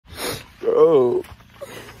Bro,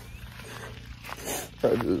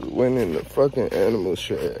 I just went in the fucking animal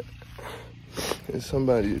shed and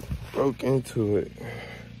somebody broke into it.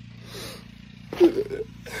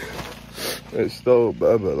 They stole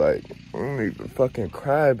Bubba. Like, I don't even fucking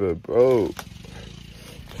cry, but bro,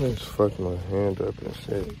 just fucked my hand up and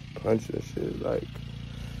shit, punch and shit, like.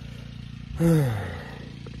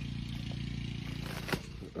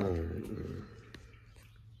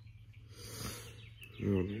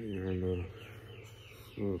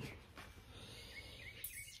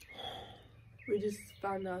 We just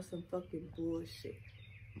found out some fucking bullshit.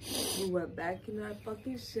 We went back in our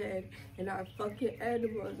fucking shed and our fucking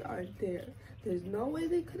animals aren't there. There's no way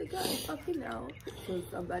they could have gotten fucking out, so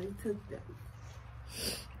somebody took them.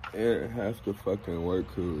 And half the fucking work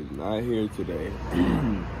crew is not here today.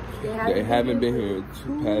 They haven't been here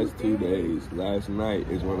the past 2 days. Last night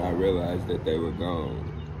is when I realized that they were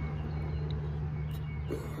gone.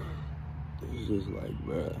 It's just like,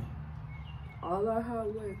 bruh. All our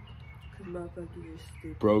hard work, cause motherfuckers are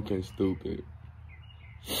stupid. Broken, stupid.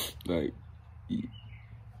 Like,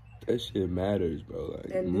 that shit matters, bro.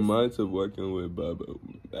 Like, months of working with Bubba.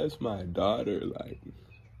 That's my daughter, like.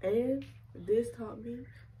 And this taught me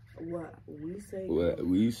what we say goes. What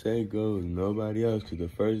we say goes, nobody else. Cause the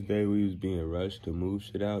first day we was being rushed to move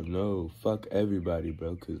shit out. No, fuck everybody,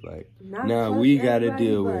 bro. Cause like, now we gotta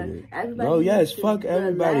deal with it. No, yes, fuck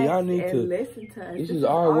everybody. Y'all need to listen to us. This is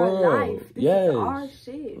our world. Life. Yes. This is our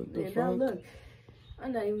shit. And now look,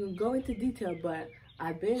 I'm not even gonna go into detail, but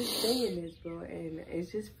I've been saying this, bro, and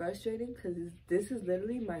it's just frustrating because this is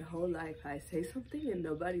literally my whole life. I say something and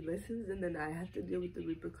nobody listens, and then I have to deal with the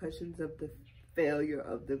repercussions of the failure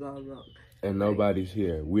of the gone wrong. And nobody's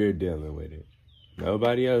here. We're dealing with it.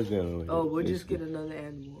 Nobody else dealing with it. Oh, we'll just get another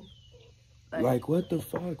animal. Like, what the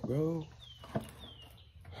fuck, bro?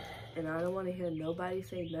 And I don't want to hear nobody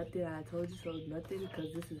say nothing. I told you so, nothing,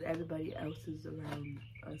 because this is everybody else's around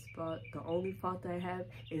us fault. The only fault I have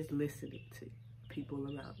is listening to people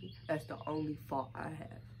around me. That's the only fault I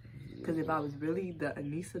have. Because if I was really the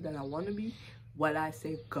Anissa that I want to be, what I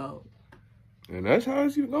say go. And that's how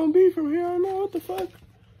it's gonna be from here on out. What the fuck?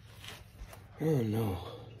 I don't know.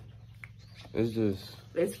 It's just.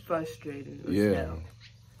 It's frustrating. Yeah.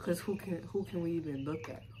 Because who can we even look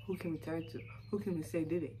at? Who can we turn to? Who can we say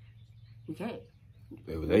did it? We can't.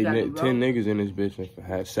 There was 10 niggas in this bitch and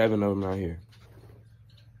had 7 of them out here.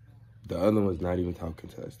 The other one's not even talking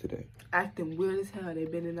to us today. Acting weird as hell.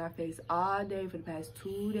 They've been in our face all day for the past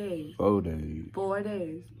 2 days. 4 days. 4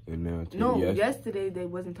 days. And now yesterday they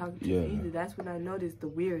wasn't talking to me either. That's when I noticed the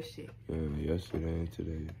weird shit. Yeah, yesterday and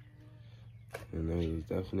today. And they was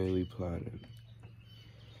definitely plotting.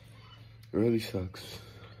 Really sucks.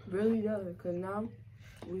 Really does, because now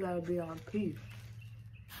we gotta be on peace.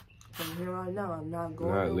 From here on out, I'm not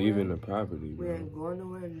going nowhere. Not leaving the property, We bro. ain't going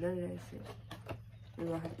nowhere, none of that shit. We're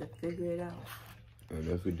gonna have to figure it out. And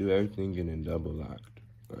if we do everything getting double locked,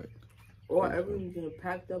 like. Or everything getting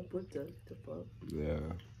packed up with us, the fuck. Yeah.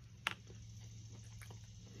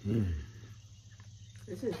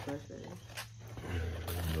 This is frustrating.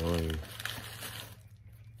 Annoying.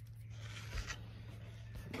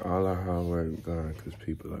 All our hard work gone because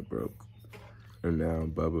people are broke. And now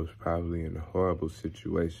Bubba's probably in a horrible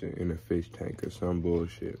situation in a fish tank or some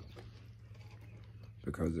bullshit.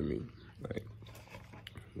 Because of me. Like,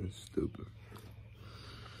 it's stupid.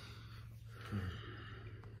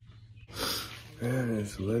 And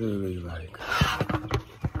it's literally like...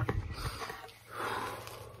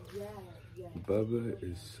 Bubba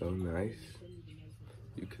is so nice.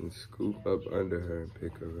 You can scoop up under her and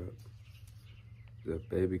pick her up. The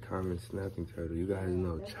baby common snapping turtle. You guys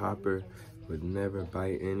know Chopper would never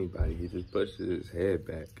bite anybody. He just pushes his head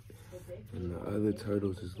back. And the other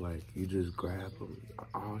turtles is like, you just grab them.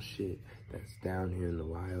 All shit that's down here in the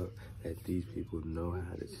wild that these people know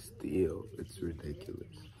how to steal. It's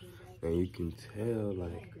ridiculous. And you can tell,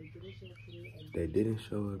 like, they didn't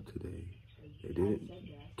show up today. They didn't.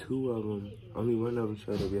 2 of them, only 1 of them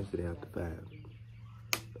showed up yesterday after 5.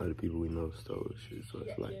 Other people we know stole the shit. So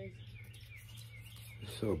it's like,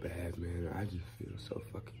 it's so bad, man. I just feel so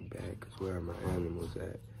fucking bad because where are my animals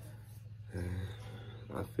at?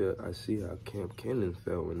 I see how Camp Kennan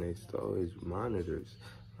felt when they stole his monitors.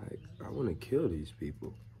 Like, I want to kill these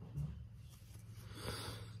people.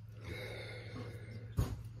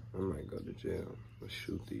 I might go to jail or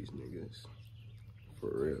shoot these niggas. For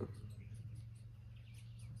real.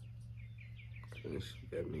 And this shit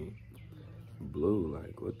got me blue.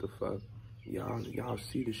 Like, what the fuck? Y'all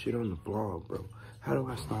see the shit on the vlog, bro. How do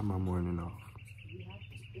I start my morning off?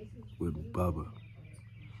 With Bubba.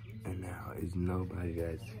 And now, is nobody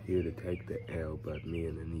that's here to take the L but me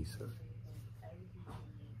and Anissa.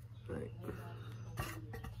 Like,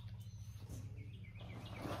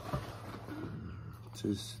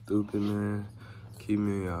 just stupid, man. Keep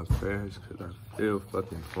me in y'all prayers, cause I feel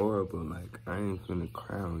fucking horrible. Like, I ain't finna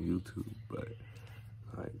cry on YouTube, but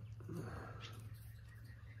like,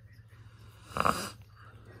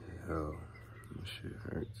 yo, this shit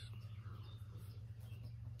hurts.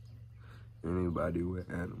 Anybody with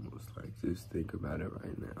animals, like, just think about it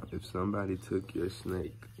right now. If somebody took your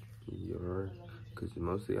snake, cause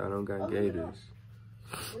most of y'all don't got gators.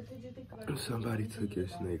 If somebody took your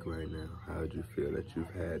snake right now, how would you feel that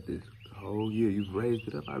you've had this whole year? You've raised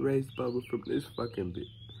it up. I raised Bubba from this fucking big.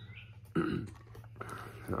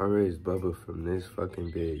 I raised Bubba from this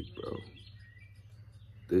fucking big, bro.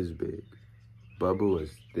 This big. Bubba was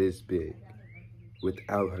this big.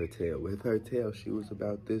 Without her tail. With her tail, she was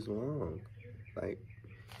about this long. Like,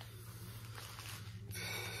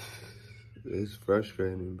 it's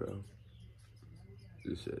frustrating, bro.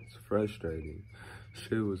 This shit's frustrating.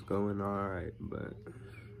 Shit was going alright, but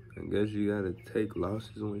I guess you gotta take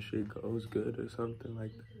losses when shit goes good or something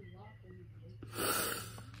like that.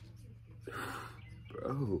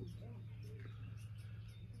 Bro.